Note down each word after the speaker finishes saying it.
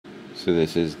So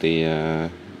this is the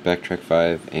Backtrack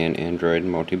 5 and Android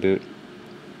multi-boot.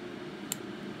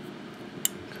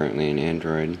 Currently in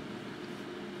Android.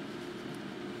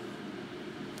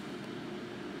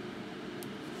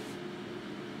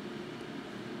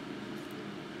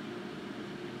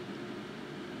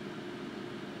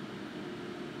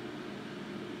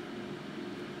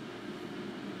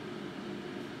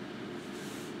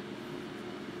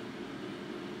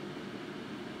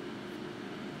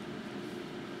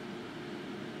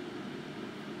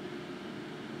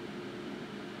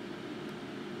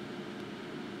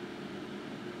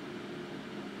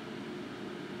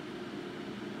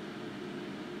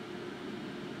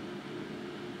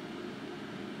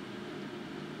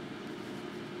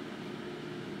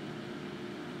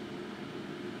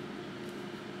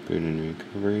 Boot and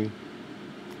recovery.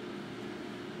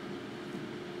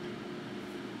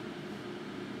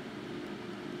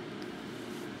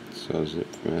 So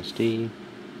zip from SD.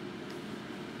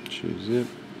 Choose zip.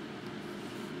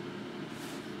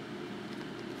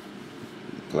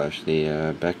 Flash the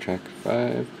Backtrack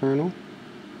 5 kernel.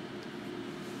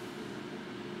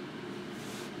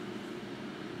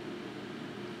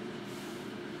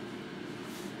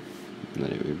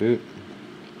 Let it reboot.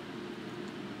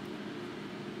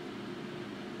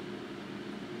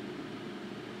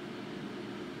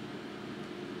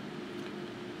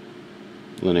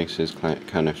 Linux is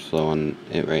kind of slow on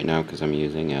it right now because I'm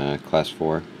using a Class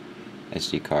 4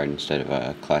 SD card instead of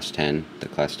a Class 10. The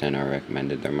Class 10 are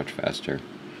recommended, they're much faster,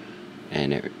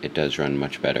 and it does run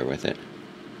much better with it.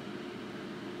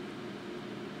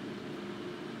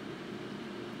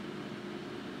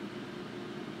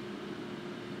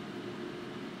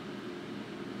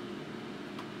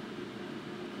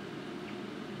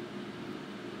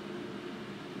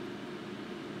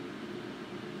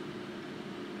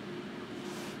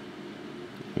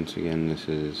 Once again, this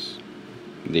is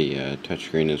the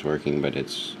touchscreen is working, but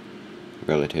it's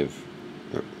relative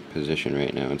position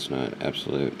right now. It's not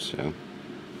absolute, so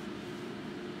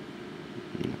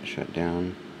shut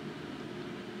down.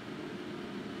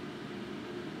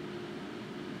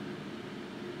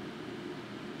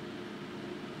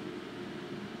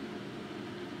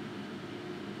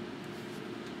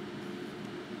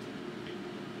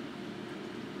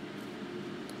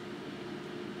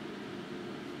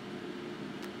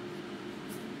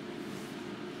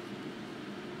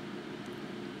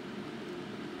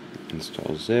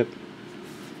 Install zip.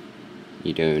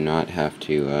 You do not have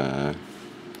to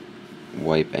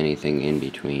wipe anything in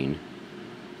between.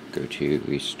 Go to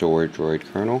restore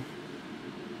droid kernel.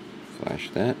 Flash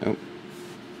that. Oh,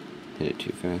 hit it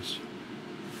too fast.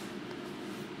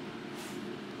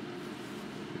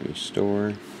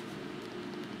 Restore.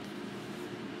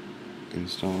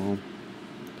 Install.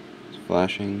 It's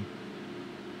flashing.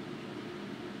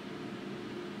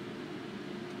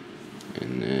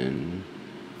 And then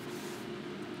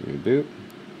reboot.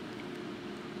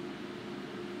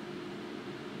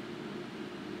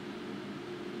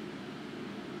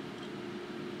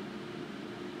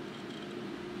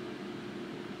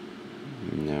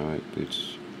 Now it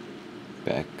boots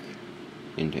back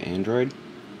into Android.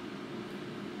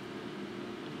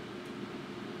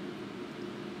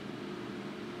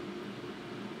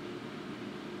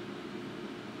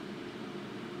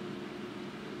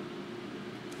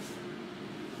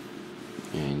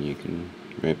 And you can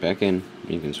right back in.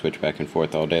 You can switch back and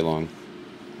forth all day long.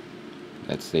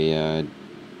 That's the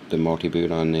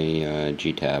multi-boot on the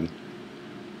G tab.